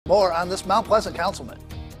More on this Mount Pleasant councilman.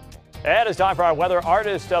 And it's time for our weather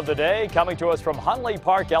artist of the day, coming to us from Hunley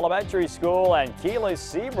Park Elementary School. And Keyless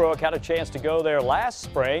Seabrook had a chance to go there last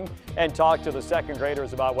spring and talk to the second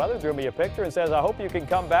graders about weather. Threw me a picture and says, I hope you can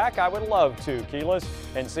come back. I would love to, Keyless,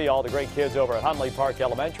 and see all the great kids over at Hunley Park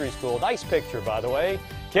Elementary School. Nice picture, by the way.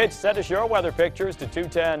 Kids, send us your weather pictures to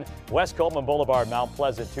 210 West Coleman Boulevard, Mount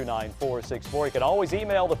Pleasant, 29464. You can always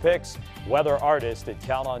email the pics,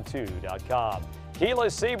 weatherartist@counton2.com.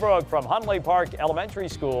 Keyless Seabrook from Hunley Park Elementary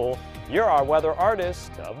School, you're our weather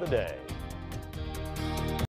artist of the day.